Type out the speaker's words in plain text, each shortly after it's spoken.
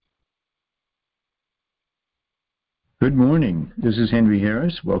Good morning. This is Henry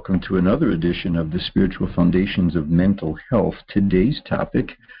Harris. Welcome to another edition of the Spiritual Foundations of Mental Health. Today's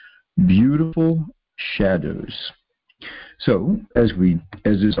topic, beautiful shadows. So, as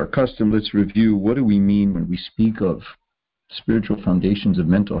is our custom, let's review what do we mean when we speak of spiritual foundations of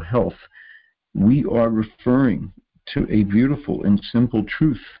mental health. We are referring to a beautiful and simple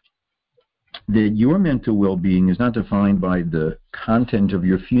truth that your mental well-being is not defined by the content of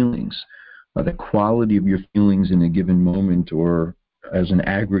your feelings, the quality of your feelings in a given moment, or as an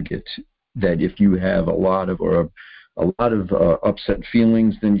aggregate. That if you have a lot of upset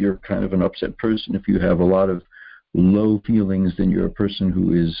feelings, then you're kind of an upset person. If you have a lot of low feelings, then you're a person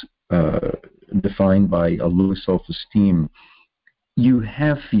who is defined by a low self-esteem. You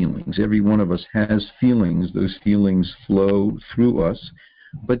have feelings. Every one of us has feelings. Those feelings flow through us,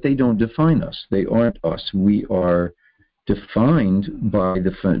 but they don't define us. They aren't us. We are defined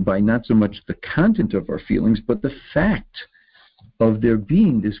by not so much the content of our feelings, but the fact of there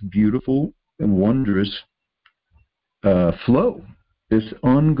being this beautiful and wondrous flow, this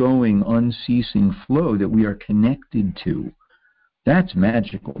ongoing, unceasing flow that we are connected to. That's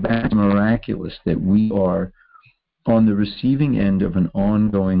magical. That's miraculous that we are on the receiving end of an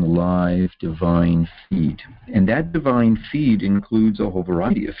ongoing live divine feed. And that divine feed includes a whole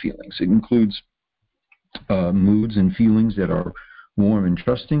variety of feelings. It includes moods and feelings that are warm and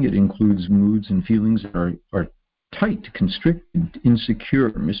trusting. It includes moods and feelings that are tight, constricted,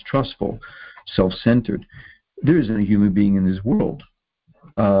 insecure, mistrustful, self-centered. There isn't a human being in this world,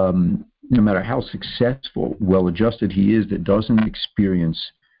 no matter how successful, well-adjusted he is, that doesn't experience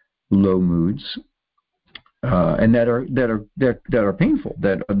low moods, and that are painful,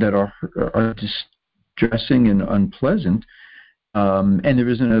 that are distressing and unpleasant. And there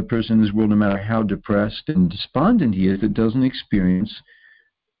isn't a person in this world, no matter how depressed and despondent he is, that doesn't experience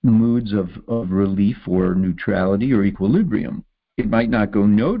moods of relief or neutrality or equilibrium. It might not go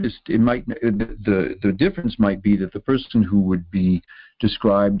noticed. It might the difference might be that the person who would be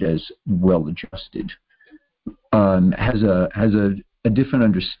described as well-adjusted has a different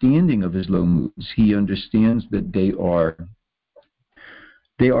understanding of his low moods. He understands that they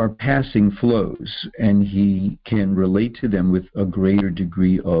are passing flows, and he can relate to them with a greater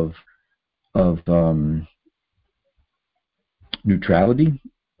degree of neutrality,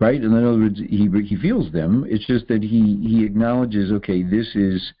 right? In other words, he feels them. It's just that he acknowledges, okay, this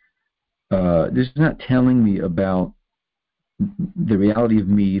is not telling me about the reality of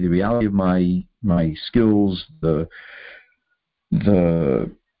me, the reality of my skills, the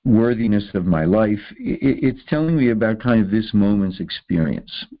worthiness of my life. It's telling me about kind of this moment's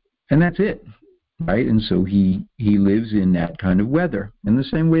experience, and that's it, right? And so he lives in that kind of weather, in the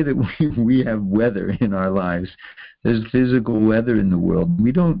same way that we have weather in our lives. There's physical weather in the world.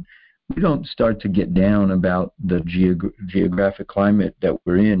 We don't start to get down about the geographic climate that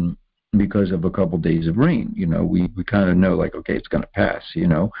we're in because of a couple days of rain. We kind of know, like, okay, it's going to pass.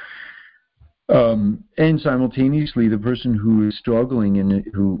 And simultaneously, the person who is struggling and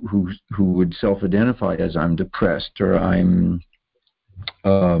who would self-identify as I'm depressed, or I'm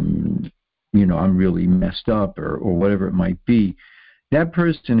really messed up, or whatever it might be, that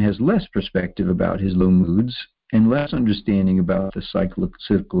person has less perspective about his low moods and less understanding about the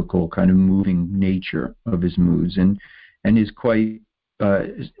cyclical kind of moving nature of his moods, and is quite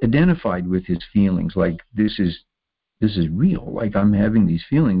identified with his feelings. Like, this is real. Like, I'm having these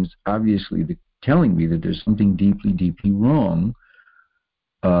feelings, obviously telling me that there's something deeply, deeply wrong,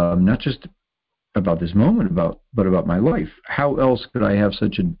 not just about this moment, but about my life. How else could I have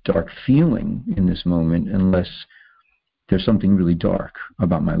such a dark feeling in this moment unless there's something really dark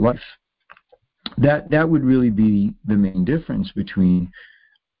about my life? That would really be the main difference between,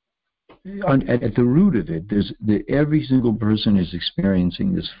 at the root of it, every single person is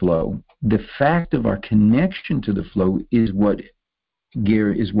experiencing this flow. The fact of our connection to the flow is what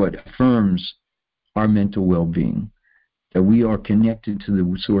affirms our mental well-being, that we are connected to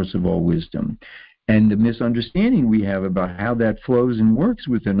the source of all wisdom. And the misunderstanding we have about how that flows and works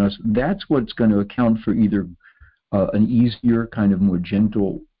within us, that's what's going to account for either an easier, kind of more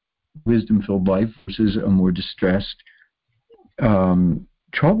gentle, wisdom-filled life versus a more distressed,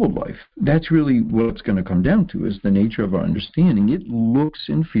 troubled life. That's really what it's going to come down to, is the nature of our understanding. It looks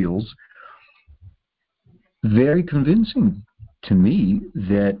and feels very convincing to me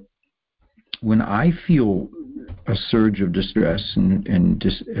that when I feel a surge of distress and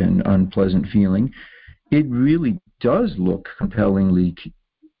unpleasant feeling, it really does look compellingly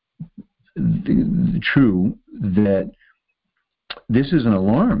true that this is an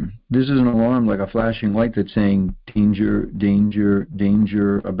alarm. This is an alarm, like a flashing light that's saying danger, danger,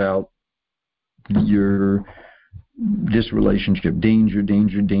 danger about your this relationship, danger,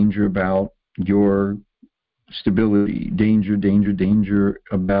 danger, danger about your stability, danger, danger, danger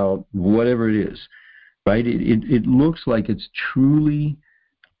about whatever it is, right? It looks like it's truly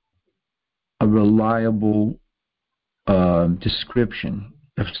a reliable description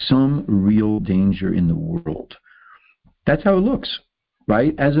of some real danger in the world. That's how it looks,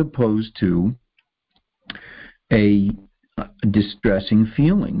 right? As opposed to a distressing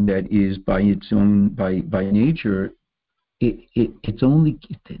feeling that is by its own, by nature, it's only,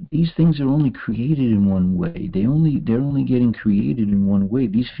 these things are only created in one way. They're only getting created in one way.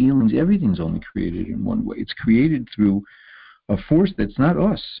 These feelings, everything's only created in one way. It's created through a force that's not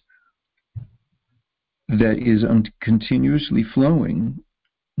us, that is continuously flowing,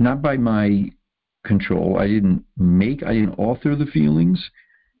 not by my control. I didn't author the feelings.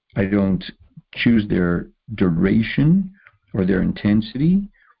 I don't choose their duration or their intensity.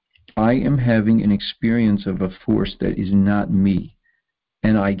 I am having an experience of a force that is not me,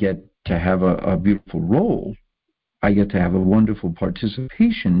 and I get to have a beautiful role. I get to have a wonderful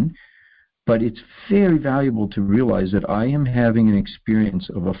participation, but it's very valuable to realize that I am having an experience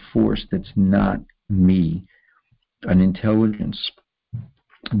of a force that's not me, an intelligence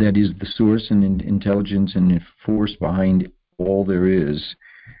that is the source and intelligence and force behind all there is.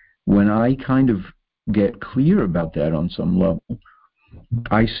 When I kind of get clear about that on some level,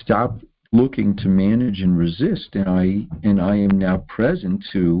 I stop looking to manage and resist, and I am now present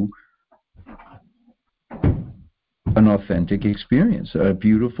to an authentic experience, a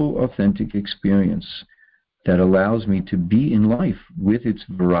beautiful, authentic experience that allows me to be in life with its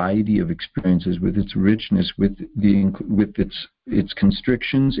variety of experiences, with its richness, with its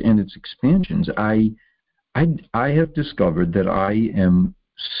constrictions and its expansions. I have discovered that I am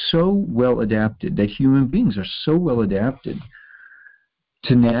so well adapted, that human beings are so well adapted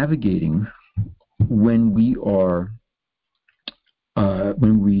to navigating when we are,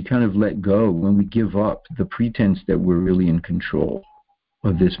 when we kind of let go, when we give up the pretense that we're really in control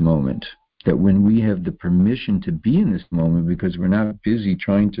of this moment, that when we have the permission to be in this moment because we're not busy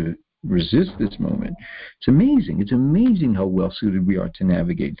trying to resist this moment. It's amazing. It's amazing how well suited we are to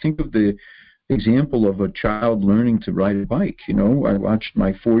navigate. Think of the example of a child learning to ride a bike. You know, I watched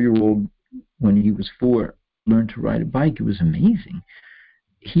my 4-year-old when he was 4 learn to ride a bike. It was amazing.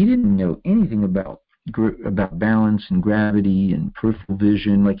 He didn't know anything about balance and gravity and peripheral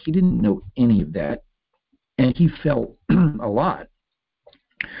vision. Like, he didn't know any of that, and he felt a lot.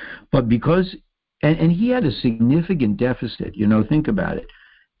 But because, and he had a significant deficit. You know, think about it.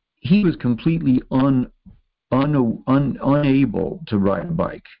 He was completely unable to ride a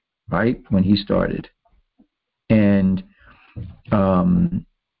bike, right, when he started. And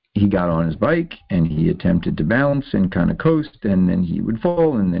he got on his bike and he attempted to balance and kind of coast, and then he would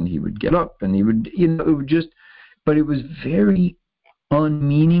fall, and then he would get up, and he would, you know, it would just, but it was very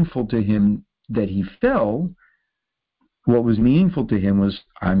unmeaningful to him that he fell. What was meaningful to him was,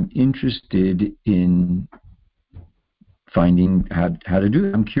 I'm interested in finding how to do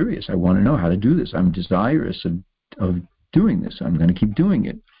it. I'm curious. I want to know how to do this. I'm desirous of doing this. I'm going to keep doing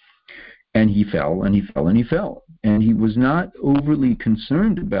it. And he fell, and he fell, and he fell. And he was not overly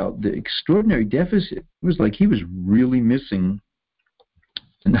concerned about the extraordinary deficit. It was like he was really missing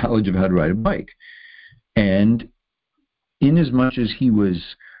the knowledge of how to ride a bike. And in as much as he was,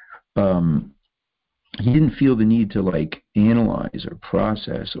 he didn't feel the need to like analyze or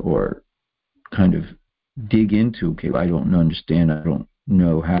process or kind of dig into, okay, I don't understand, I don't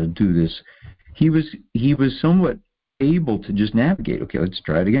know how to do this. He was somewhat able to just navigate. Okay, let's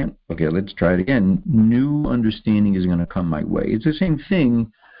try it again. Okay, let's try it again. New understanding is going to come my way. It's the same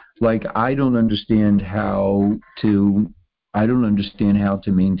thing. Like, I don't understand how to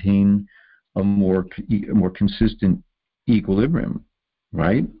maintain a more consistent equilibrium,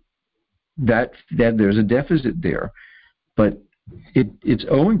 right? That there's a deficit there, but it's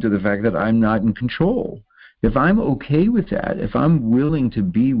owing to the fact that I'm not in control. If I'm okay with that, if I'm willing to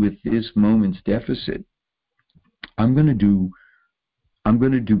be with this moment's deficit, I'm going to do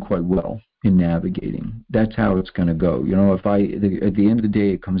quite well in navigating. That's how it's going to go. You know, at the end of the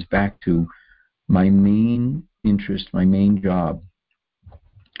day, it comes back to my main interest, my main job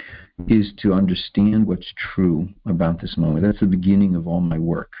is to understand what's true about this moment. That's the beginning of all my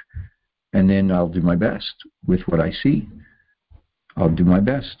work. And then I'll do my best with what I see. I'll do my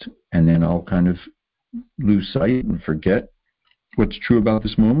best. And then I'll kind of lose sight and forget what's true about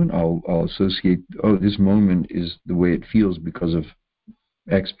this moment. I'll associate, oh, this moment is the way it feels because of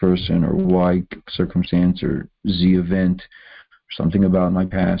X person or Y circumstance or Z event, or something about my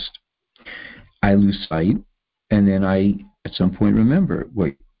past. I lose sight, and then I, at some point, remember,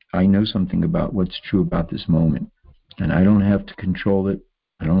 wait, I know something about what's true about this moment. and I don't have to control it.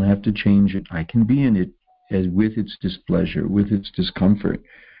 I don't have to change it. I can be in it as with its displeasure, with its discomfort.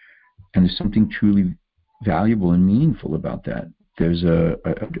 And there's something truly valuable and meaningful about that.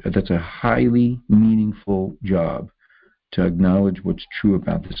 That's a highly meaningful job, to acknowledge what's true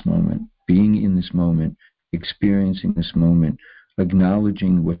about this moment, being in this moment, experiencing this moment,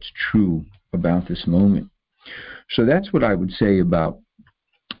 acknowledging what's true about this moment. So that's what I would say about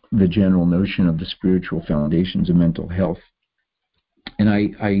the general notion of the spiritual foundations of mental health. And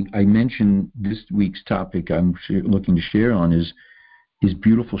I mentioned this week's topic I'm looking to share on is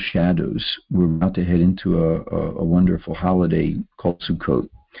beautiful shadows. We're about to head into a wonderful holiday called Sukkot.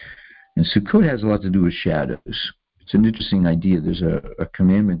 And Sukkot has a lot to do with shadows. It's an interesting idea. There's a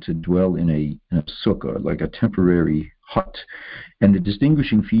commandment to dwell in a sukkah, like a temporary hut. And the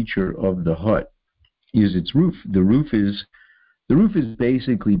distinguishing feature of the hut is its roof. The roof is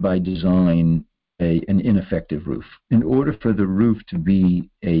basically by design an ineffective roof. In order for the roof to be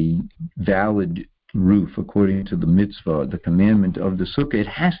a valid roof, according to the mitzvah, the commandment of the sukkah, it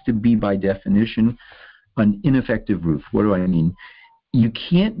has to be by definition an ineffective roof. What do I mean? You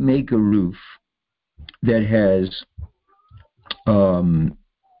can't make a roof that has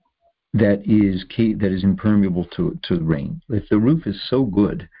that is impermeable to rain. If the roof is so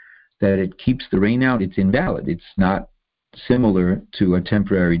good that it keeps the rain out, it's invalid. It's not similar to a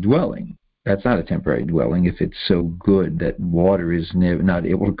temporary dwelling. That's not a temporary dwelling if it's so good that water is not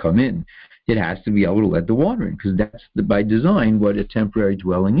able to come in. It has to be able to let the water in, because that's by design what a temporary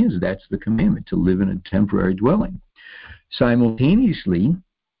dwelling is. That's the commandment, to live in a temporary dwelling. Simultaneously,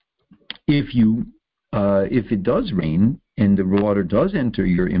 if it does rain and the water does enter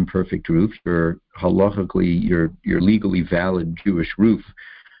your imperfect roof, your halachically, your legally valid Jewish roof,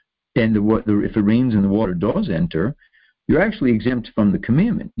 and if it rains and the water does enter, you're actually exempt from the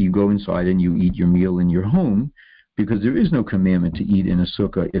commandment. You go inside and you eat your meal in your home, because there is no commandment to eat in a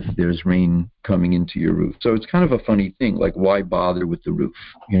sukkah if there's rain coming into your roof. So it's kind of a funny thing, like, why bother with the roof?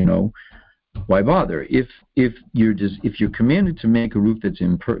 Why bother? If you're commanded to make a roof that's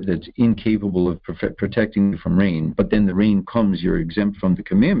incapable of protecting you from rain, but then the rain comes, you're exempt from the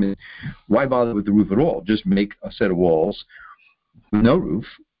commandment, why bother with the roof at all? Just make a set of walls with no roof,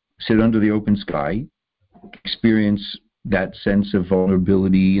 sit under the open sky, experience that sense of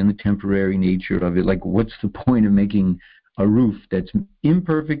vulnerability and the temporary nature of it. Like, what's the point of making a roof that's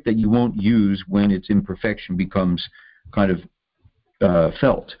imperfect, that you won't use when its imperfection becomes kind of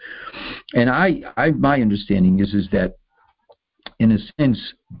felt? And my understanding is that, in a sense,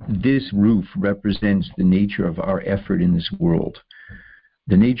 this roof represents the nature of our effort in this world.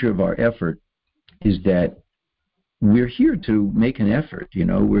 The nature of our effort is that we're here to make an effort.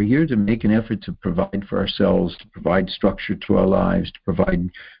 We're here to make an effort to provide for ourselves, to provide structure to our lives, to provide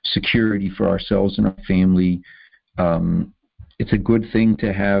security for ourselves and our family. It's a good thing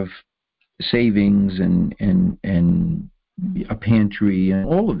to have savings and a pantry and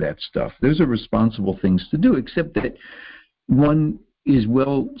all of that stuff. Those are responsible things to do, except that one is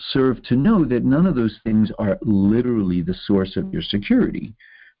well served to know that none of those things are literally the source of your security.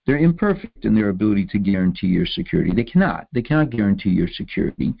 They're imperfect in their ability to guarantee your security. They cannot guarantee your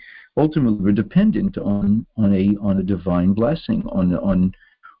security. Ultimately, we're dependent on a divine blessing.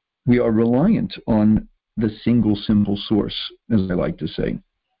 We are reliant on the single simple source, as I like to say.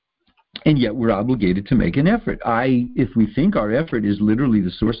 And yet we're obligated to make an effort. If we think our effort is literally the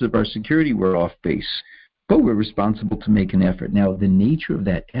source of our security, we're off base. But we're responsible to make an effort. Now, the nature of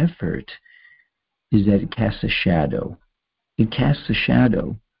that effort is that it casts a shadow. It casts a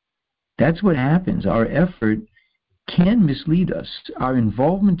shadow. That's what happens. Our effort can mislead us. Our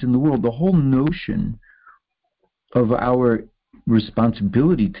involvement in the world, the whole notion of our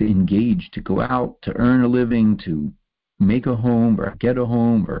responsibility to engage, to go out, to earn a living, to make a home or get a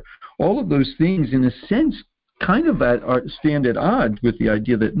home, or all of those things, in a sense, kind of stand at odds with the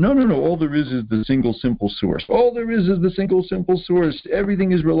idea that no, all there is the single simple source. All there is the single simple source.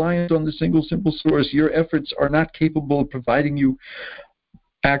 Everything is reliant on the single simple source. Your efforts are not capable of providing you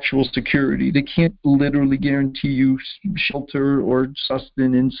actual security. They can't literally guarantee you shelter or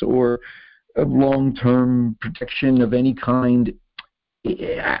sustenance or long-term protection of any kind,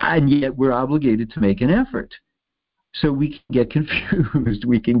 and yet we're obligated to make an effort. So we can get confused.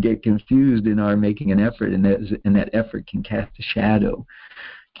 We can get confused in our making an effort, and that effort can cast a shadow.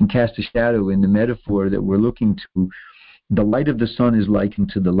 Can cast a shadow in the metaphor that we're looking to. The light of the sun is likened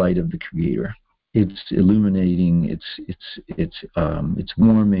to the light of the Creator. It's illuminating. It's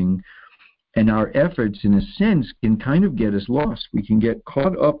warming, and our efforts, in a sense, can kind of get us lost. We can get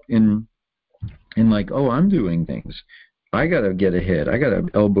caught up in like, oh, I'm doing things. I got to get ahead. I got to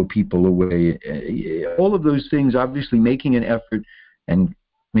elbow people away. All of those things, obviously making an effort and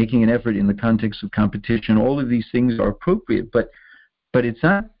making an effort in the context of competition, all of these things are appropriate, but it's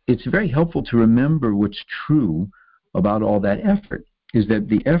not, it's very helpful to remember what's true about all that effort, is that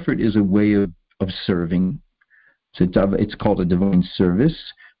the effort is a way of serving. So it's called a divine service,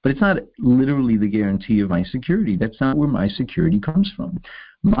 but it's not literally the guarantee of my security. That's not where my security comes from.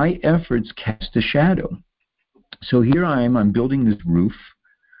 My efforts cast a shadow. So here I'm building this roof.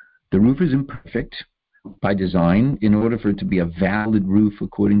 The roof is imperfect by design. In order for it to be a valid roof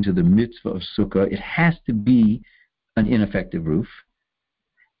according to the mitzvah of Sukkah, it has to be an ineffective roof.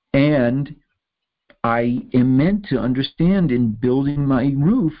 And I am meant to understand in building my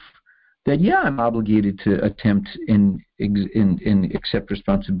roof that, yeah, I'm obligated to attempt and accept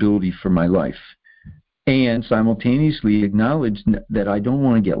responsibility for my life, and simultaneously acknowledge that I don't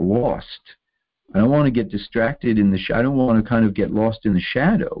want to get lost. I don't want to get distracted I don't want to kind of get lost in the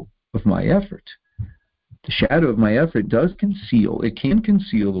shadow of my effort. The shadow of my effort can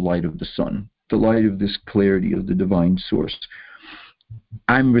conceal the light of the sun, the light of this clarity of the divine source.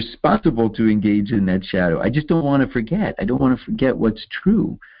 I'm responsible to engage in that shadow. I just don't want to forget. I don't want to forget what's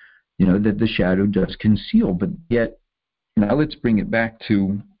true, that the shadow does conceal. But yet, now let's bring it back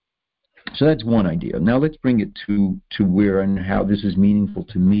to, so that's one idea. Now let's bring it to where and how this is meaningful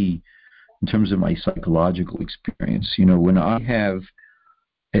to me in terms of my psychological experience. When I have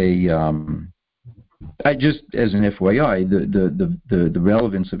I just, as an FYI, the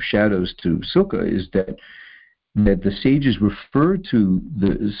relevance of shadows to Sukkah is that the sages refer to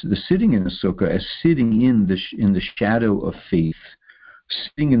the sitting in the Sukkah as sitting in the shadow of faith,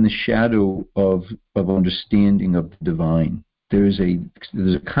 sitting in the shadow of understanding of the divine. There's a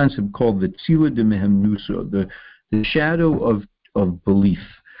concept called the Tzila de Mehemnusa, the shadow of belief.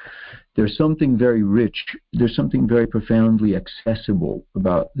 There's something very rich. There's something very profoundly accessible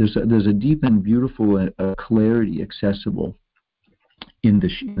about. There's a deep and beautiful clarity accessible in the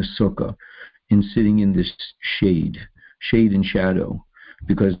Sukkah, in sitting in this shade and shadow,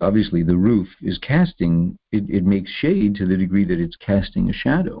 because obviously the roof is casting. It makes shade to the degree that it's casting a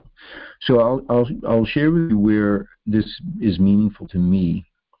shadow. So I'll share with you where this is meaningful to me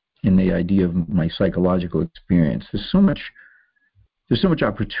in the idea of my psychological experience. There's so much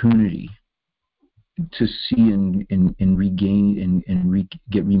opportunity to see and regain and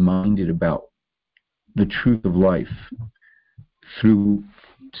get reminded about the truth of life through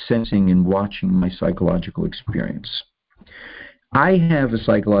sensing and watching my psychological experience. I have a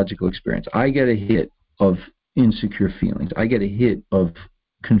psychological experience. I get a hit of insecure feelings. I get a hit of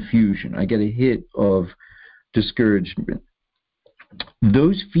confusion. I get a hit of discouragement.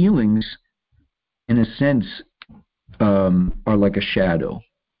 Those feelings, in a sense, are like a shadow.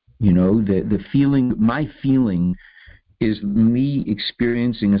 The feeling, my feeling is me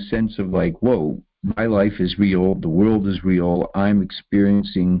experiencing a sense of like, whoa, my life is real, the world is real, I'm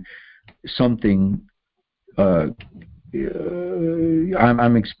experiencing something, I'm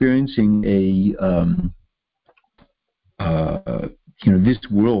experiencing this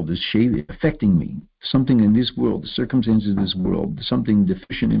world is affecting me. Something in this world, the circumstances of this world, something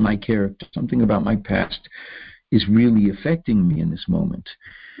deficient in my character, something about my past is really affecting me in this moment.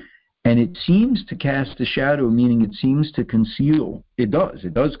 And it seems to cast a shadow, meaning it seems to conceal. It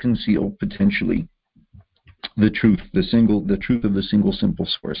does conceal potentially the truth, the truth of the single simple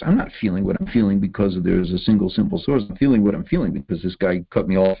source. I'm not feeling what I'm feeling because there's a single simple source. I'm feeling what I'm feeling because this guy cut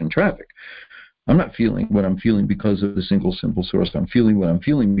me off in traffic. I'm not feeling what I'm feeling because of the single simple source. I'm feeling what I'm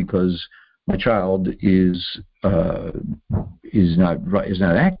feeling because my child is not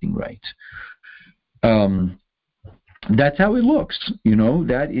acting right. That's how it looks,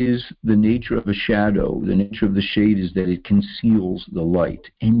 that is the nature of a shadow. The nature of the shade is that it conceals the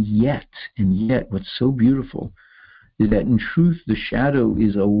light. And yet, what's so beautiful is that in truth, the shadow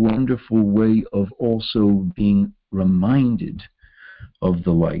is a wonderful way of also being reminded of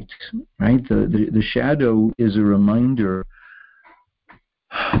the light, right? The shadow is a reminder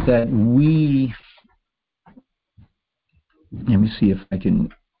that let me see if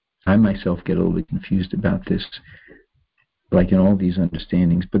I myself get a little bit confused about this, like in all these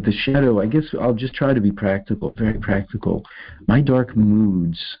understandings. But the shadow, I guess I'll just try to be practical, very practical. My dark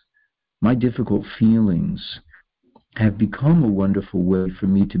moods, my difficult feelings have become a wonderful way for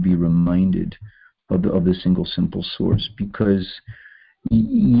me to be reminded of the single simple source, because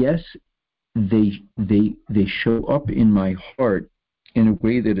yes, they show up in my heart in a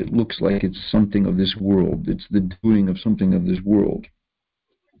way that it looks like it's something of this world. It's the doing of something of this world.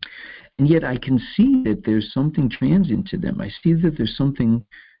 And yet I can see that there's something transient to them. I see that there's something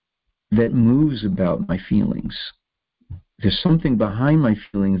that moves about my feelings. there's something behind my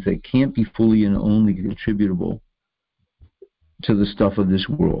feelings that can't be fully and only attributable to the stuff of this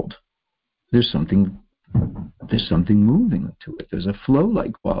world. There's something moving to it. There's a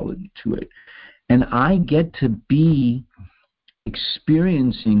flow-like quality to it. And I get to be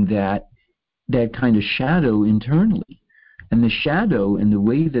experiencing that kind of shadow internally. And the shadow, and the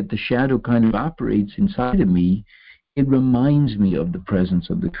way that the shadow kind of operates inside of me, it reminds me of the presence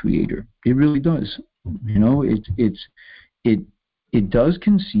of the Creator. It really does. You know, it does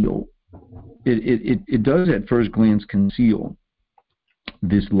conceal. It does at first glance conceal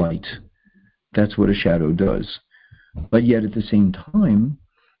this light. That's what a shadow does. But yet at the same time,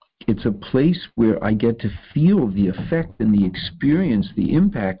 it's a place where I get to feel the effect and the experience, the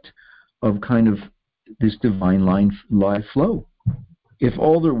impact of kind of this divine light flow. If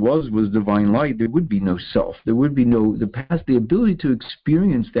all there was divine light, there would be no self. There would be no the ability to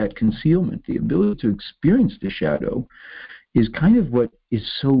experience that concealment, the ability to experience the shadow, is kind of what is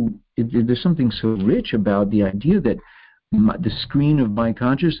so. There's something so rich about the idea that the screen of my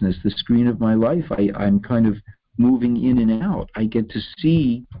consciousness, the screen of my life, I'm kind of moving in and out. I get to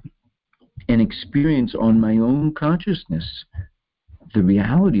see and experience on my own consciousness the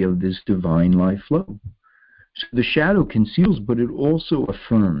reality of this divine life flow. So the shadow conceals, but it also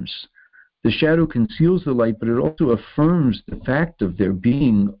affirms. The shadow conceals the light, but it also affirms the fact of there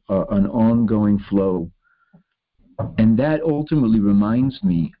being an ongoing flow. And that ultimately reminds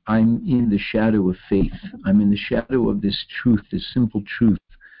me, I'm in the shadow of faith. I'm in the shadow of this truth, this simple truth.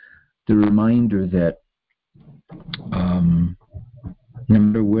 The reminder that no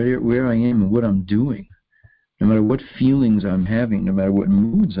matter where I am and what I'm doing, no matter what feelings I'm having, no matter what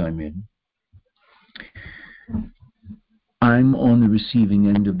moods I'm in, I'm on the receiving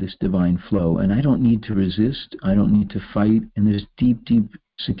end of this divine flow, and I don't need to resist. I don't need to fight, and there's deep, deep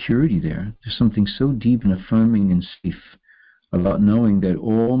security there. There's something so deep and affirming and safe about knowing that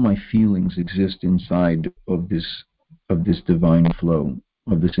all my feelings exist inside of this divine flow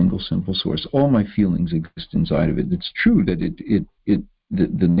of the single simple source. All my feelings exist inside of it. It's true that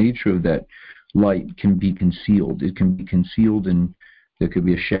the nature of that light can be concealed. It can be concealed, and there could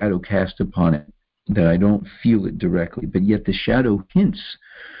be a shadow cast upon it that I don't feel it directly, but yet the shadow hints,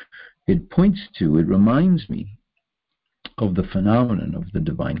 it points to, it reminds me of the phenomenon of the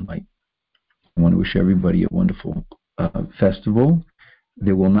divine light. I want to wish everybody a wonderful festival.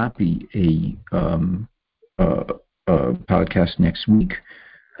 There will not be a podcast next week,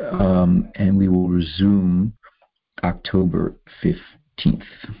 and we will resume October 15th.